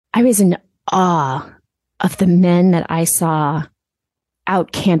I was in awe of the men that I saw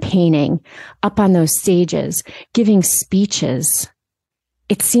out campaigning, up on those stages, giving speeches.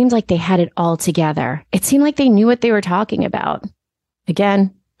 It seemed like they had it all together. It seemed like they knew what they were talking about.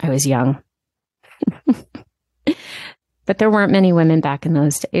 Again, I was young. But there weren't many women back in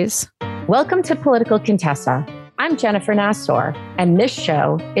those days. Welcome to Political Contessa. I'm Jennifer Nassour, and this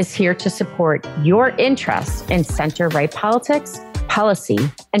show is here to support your interest in center-right politics, policy,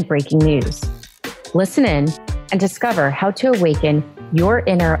 and breaking news. Listen in and discover how to awaken your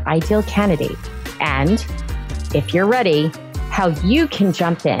inner ideal candidate, and, if you're ready, how you can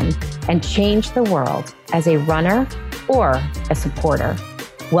jump in and change the world as a runner or a supporter.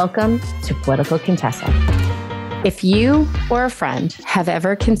 Welcome to Political Contessa. If you or a friend have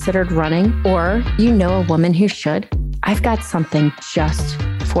ever considered running, or you know a woman who should, I've got something just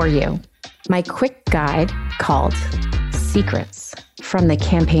for you. My quick guide called Secrets from the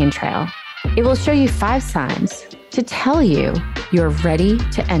Campaign Trail. It will show you 5 signs to tell you you're ready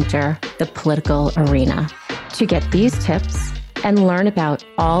to enter the political arena. To get these tips and learn about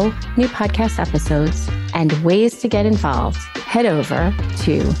all new podcast episodes and ways to get involved, head over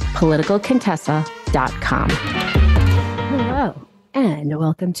to politicalcontessa.com. Hello, and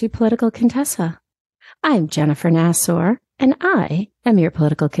welcome to Political Contessa. I'm Jennifer Nassour, and I am your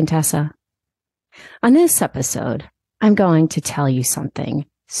Political Contessa. On this episode, I'm going to tell you something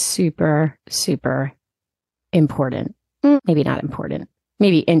super, super important. Maybe not important,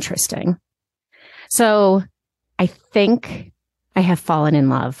 maybe interesting. So I think I have fallen in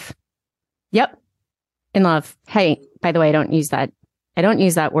love. Yep, in love. Hey, by the way, I don't use that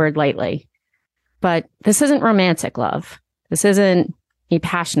word lightly. But this isn't romantic love. This isn't a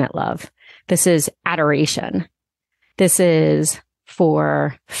passionate love. This is adoration. This is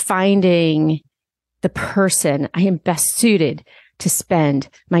for finding the person I am best suited to spend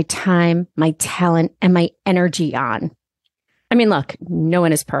my time, my talent, and my energy on. I mean, look, no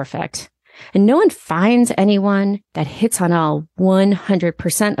one is perfect. And no one finds anyone that hits on all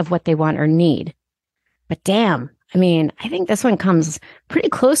 100% of what they want or need. But damn, I mean, I think this one comes pretty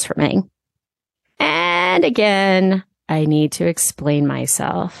close for me. And again, I need to explain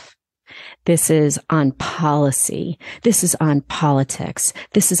myself. This is on policy. This is on politics.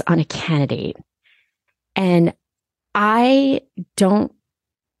 This is on a candidate. And I don't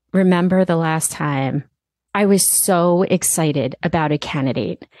remember the last time I was so excited about a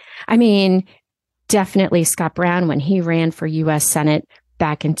candidate. I mean, definitely Scott Brown when he ran for U.S. Senate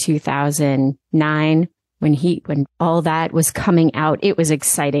back in 2009, when all that was coming out, it was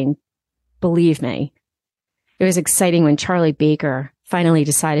exciting. Believe me. It was exciting when Charlie Baker finally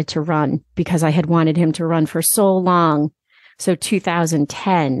decided to run because I had wanted him to run for so long. So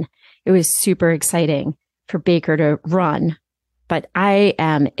 2010, it was super exciting for Baker to run. But I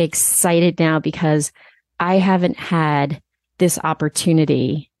am excited now because I haven't had this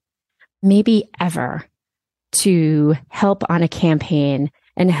opportunity, maybe ever, to help on a campaign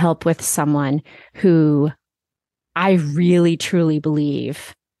and help with someone who I really, truly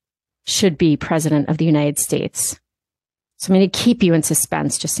believe should be president of the United States. So I'm going to keep you in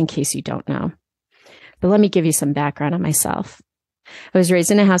suspense just in case you don't know. But let me give you some background on myself. I was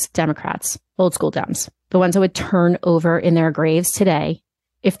raised in a house of Democrats, old school Dems, the ones that would turn over in their graves today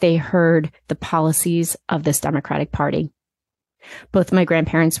if they heard the policies of this Democratic Party. Both my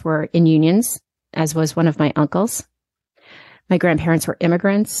grandparents were in unions, as was one of my uncles. My grandparents were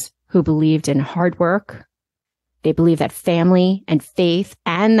immigrants who believed in hard work. They believed that family and faith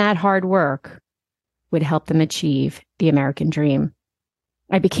and that hard work would help them achieve the American dream.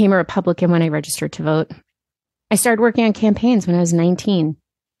 I became a Republican when I registered to vote. I started working on campaigns when I was 19.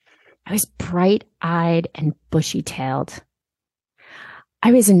 I was bright-eyed and bushy-tailed.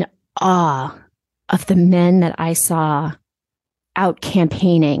 I was in awe of the men that I saw out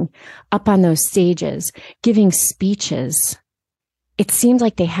campaigning, up on those stages, giving speeches. It seemed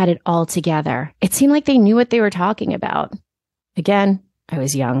like they had it all together. It seemed like they knew what they were talking about. Again, I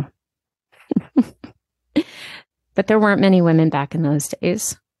was young. But there weren't many women back in those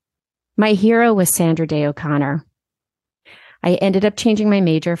days. My hero was Sandra Day O'Connor. I ended up changing my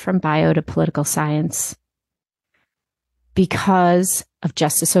major from bio to political science. Because of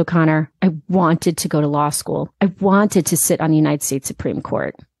Justice O'Connor, I wanted to go to law school. I wanted to sit on the United States Supreme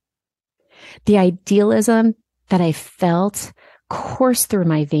Court. The idealism that I felt coursed through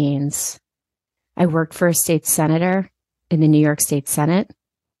my veins. I worked for a state senator in the New York State Senate.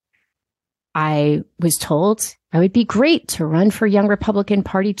 I was told I would be great to run for Young Republican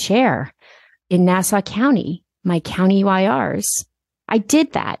Party chair in Nassau County, my county UIRs. I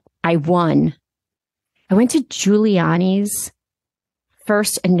did that. I won. I went to Giuliani's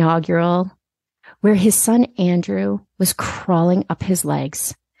first inaugural, where his son Andrew was crawling up his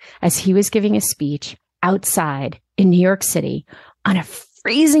legs as he was giving a speech outside in New York City on a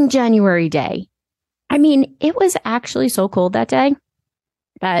freezing January day. I mean, it was actually so cold that day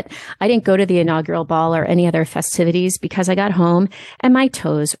that I didn't go to the inaugural ball or any other festivities because I got home and my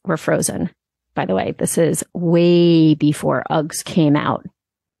toes were frozen. By the way, this is way before Uggs came out.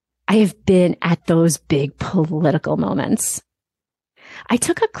 I have been at those big political moments. I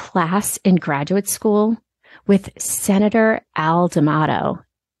took a class in graduate school with Senator Al D'Amato.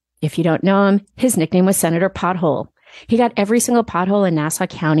 If you don't know him, his nickname was Senator Pothole. He got every single pothole in Nassau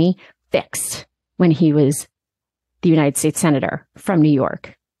County fixed when he was the United States Senator from New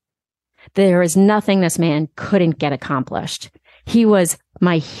York. There is nothing this man couldn't get accomplished. He was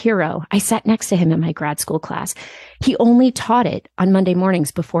my hero. I sat next to him in my grad school class. He only taught it on Monday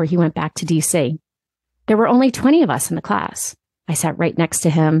mornings before he went back to DC. There were only 20 of us in the class. I sat right next to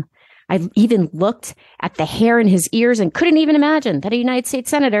him. I even looked at the hair in his ears and couldn't even imagine that a United States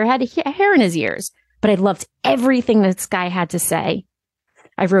Senator had hair in his ears. But I loved everything this guy had to say.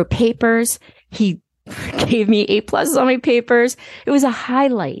 I wrote papers. He gave me A+ on my papers. It was a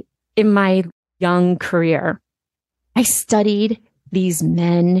highlight in my young career. I studied these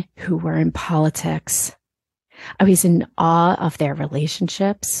men who were in politics. I was in awe of their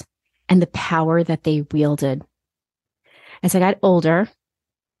relationships and the power that they wielded. As I got older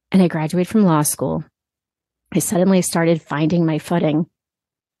and I graduated from law school, I suddenly started finding my footing.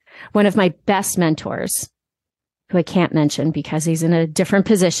 One of my best mentors, who I can't mention because he's in a different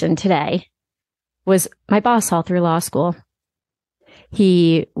position today, was my boss all through law school.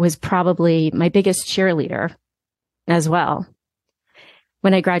 He was probably my biggest cheerleader as well.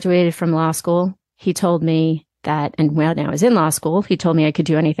 When I graduated from law school, he told me that, and when I was in law school, he told me I could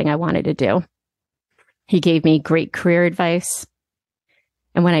do anything I wanted to do. He gave me great career advice.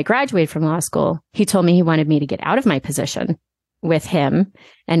 And when I graduated from law school, he told me he wanted me to get out of my position with him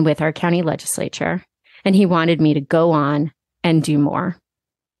and with our county legislature. And he wanted me to go on and do more,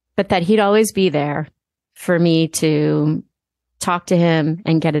 but that he'd always be there for me to talk to him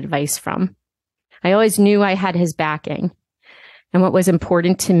and get advice from. I always knew I had his backing. And what was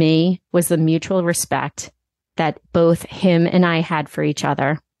important to me was the mutual respect that both him and I had for each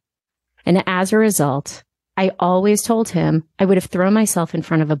other. And as a result, I always told him I would have thrown myself in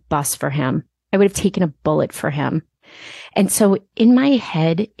front of a bus for him. I would have taken a bullet for him. And so in my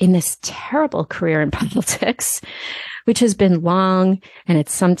head, in this terrible career in politics, which has been long and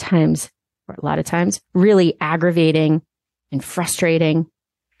it's sometimes, or a lot of times, really aggravating and frustrating,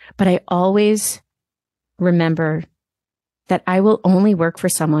 but I always remember that I will only work for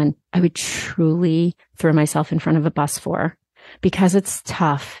someone I would truly throw myself in front of a bus for, because it's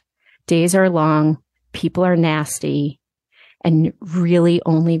tough. Days are long, people are nasty, and really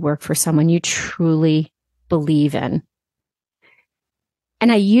only work for someone you truly believe in.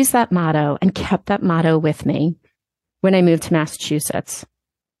 And I used that motto and kept that motto with me when I moved to Massachusetts.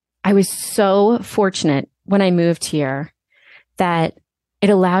 I was so fortunate when I moved here that it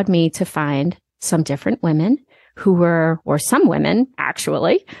allowed me to find some different women who were, or some women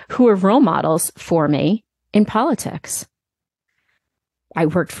actually, who were role models for me in politics. I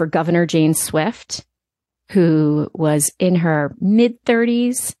worked for Governor Jane Swift, who was in her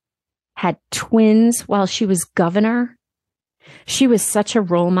mid-30s, had twins while she was governor. She was such a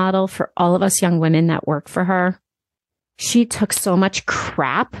role model for all of us young women that worked for her. She took so much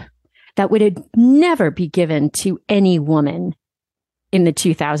crap that would never be given to any woman in the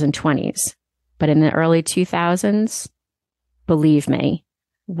 2020s. But in the early 2000s, believe me,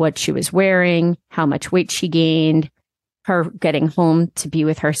 what she was wearing, how much weight she gained, her getting home to be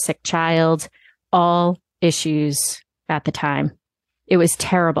with her sick child, all issues at the time. It was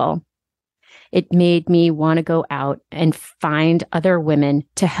terrible. It made me want to go out and find other women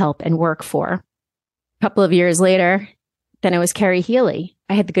to help and work for. A couple of years later, then it was Carrie Healy.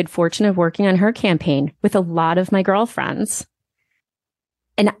 I had the good fortune of working on her campaign with a lot of my girlfriends.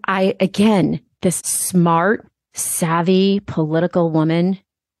 And I, again, this smart, savvy political woman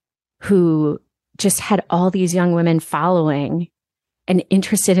who just had all these young women following and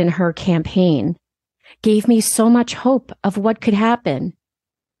interested in her campaign, gave me so much hope of what could happen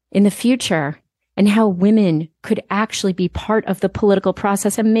in the future and how women could actually be part of the political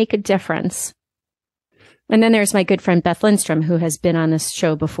process and make a difference. And then there's my good friend Beth Lindstrom, who has been on this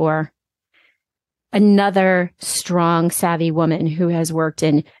show before. Another strong, savvy woman who has worked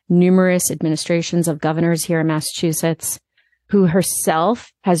in numerous administrations of governors here in Massachusetts, who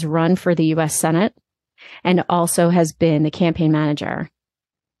herself has run for the U.S. Senate and also has been the campaign manager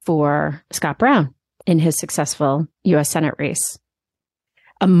for Scott Brown in his successful U.S. Senate race.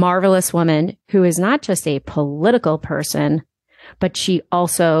 a marvelous woman who is not just a political person, but she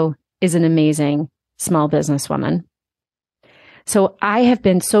also is an amazing small businesswoman. So I have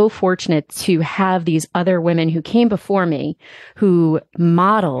been so fortunate to have these other women who came before me who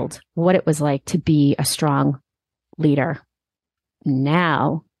modeled what it was like to be a strong leader.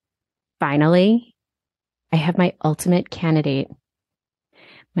 Now, finally, I have my ultimate candidate.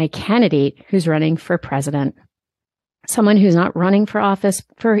 My candidate who's running for president. Someone who's not running for office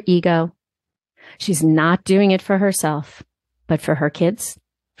for her ego. She's not doing it for herself, but for her kids,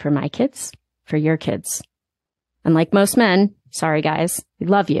 for my kids, for your kids. And like most men, sorry guys, we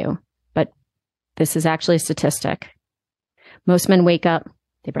love you, but this is actually a statistic. Most men wake up,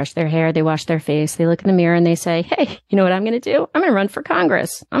 they brush their hair, they wash their face, they look in the mirror and they say, hey, you know what I'm going to do? I'm going to run for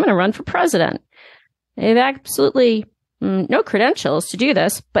Congress. I'm going to run for president. They have absolutely no credentials to do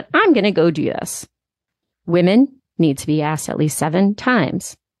this, but I'm going to go do this. Women need to be asked at least 7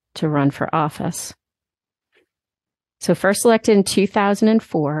 times to run for office. So first elected in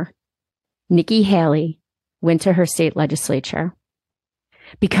 2004, Nikki Haley went to her state legislature.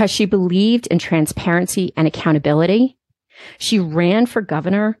 Because she believed in transparency and accountability, she ran for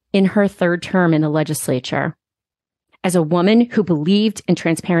governor in her 3rd term in the legislature. As a woman who believed in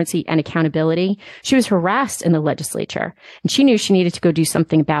transparency and accountability, she was harassed in the legislature, and she knew she needed to go do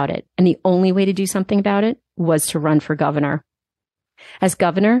something about it. And the only way to do something about it was to run for governor. As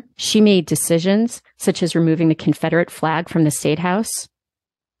governor, she made decisions such as removing the Confederate flag from the State House,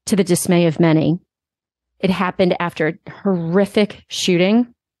 to the dismay of many. It happened after a horrific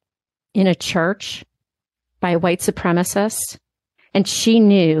shooting in a church by a white supremacist, and she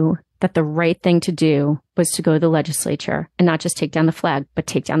knew that the right thing to do was to go to the legislature and not just take down the flag, but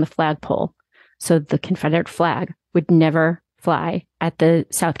take down the flagpole so the Confederate flag would never fly at the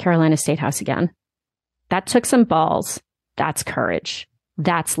South Carolina State House again. That took some balls. That's courage.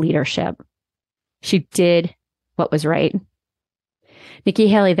 That's leadership. She did what was right. Nikki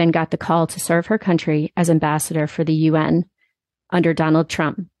Haley then got the call to serve her country as ambassador for the UN under Donald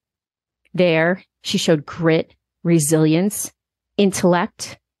Trump. There, she showed grit, resilience,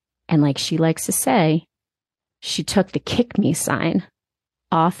 intellect, and like she likes to say, she took the kick me sign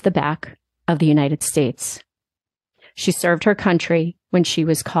off the back of the United States. She served her country when she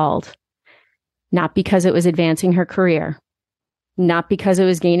was called, not because it was advancing her career, not because it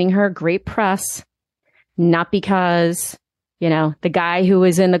was gaining her great press, not because, the guy who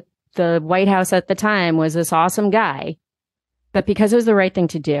was in the White House at the time was this awesome guy, but because it was the right thing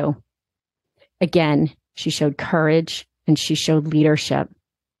to do. Again, she showed courage and she showed leadership.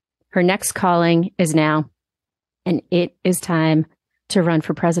 Her next calling is now, and it is time to run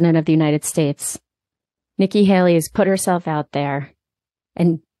for president of the United States. Nikki Haley has put herself out there,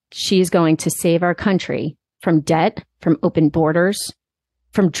 and she's going to save our country from debt, from open borders,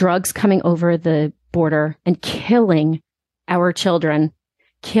 from drugs coming over the border and killing our children,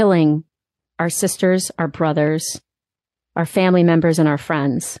 killing our sisters, our brothers, our family members, and our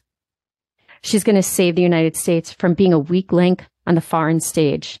friends. She's going to save the United States from being a weak link on the foreign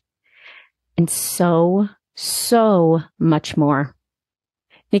stage. And so much more.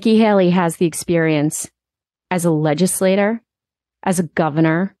 Nikki Haley has the experience as a legislator, as a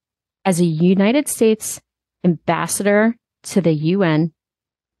governor, as a United States ambassador to the UN,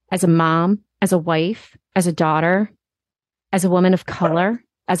 as a mom, as a wife, as a daughter, as a woman of color,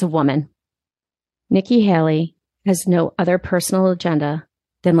 as a woman. Nikki Haley has no other personal agenda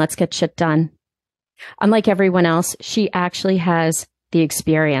than let's get shit done. Unlike everyone else, she actually has the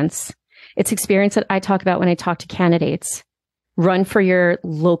experience. It's experience that I talk about when I talk to candidates. Run for your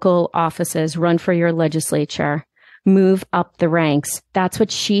local offices, run for your legislature, move up the ranks. That's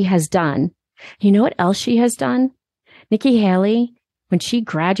what she has done. You know what else she has done? Nikki Haley, when she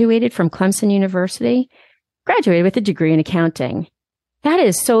graduated from Clemson University, graduated with a degree in accounting. That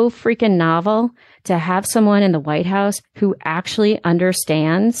is so freaking novel to have someone in the White House who actually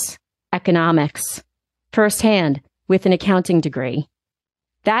understands economics firsthand with an accounting degree.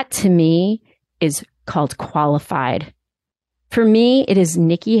 That to me is called qualified. For me, it is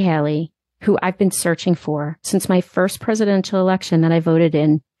Nikki Haley, who I've been searching for since my first presidential election that I voted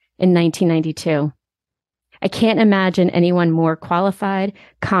in 1992. I can't imagine anyone more qualified,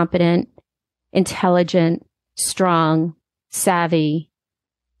 competent, intelligent, strong, savvy,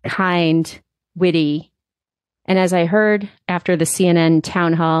 kind, witty, and as I heard after the CNN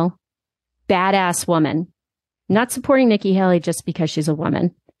town hall, badass woman. I'm not supporting Nikki Haley just because she's a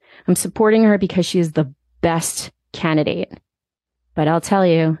woman. I'm supporting her because she is the best candidate. But I'll tell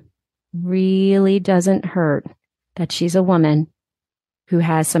you, really doesn't hurt that she's a woman who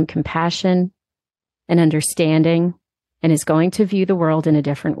has some compassion and understanding and is going to view the world in a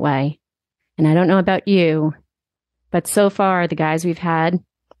different way. And I don't know about you, but so far, the guys we've had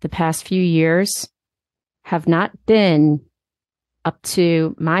the past few years have not been up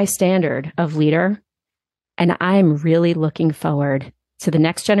to my standard of leader. And I'm really looking forward to the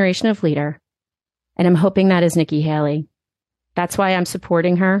next generation of leader. And I'm hoping that is Nikki Haley. That's why I'm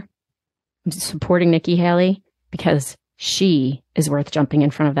supporting her. I'm supporting Nikki Haley because she is worth jumping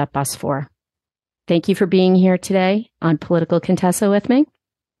in front of that bus for. Thank you for being here today on Political Contessa with me.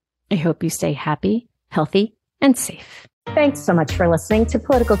 I hope you stay happy, healthy, and safe. Thanks so much for listening to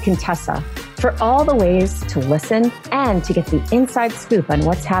Political Contessa. For all the ways to listen and to get the inside scoop on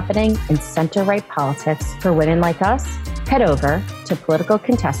what's happening in center-right politics for women like us, head over to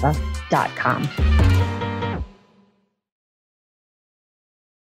politicalcontessa.com.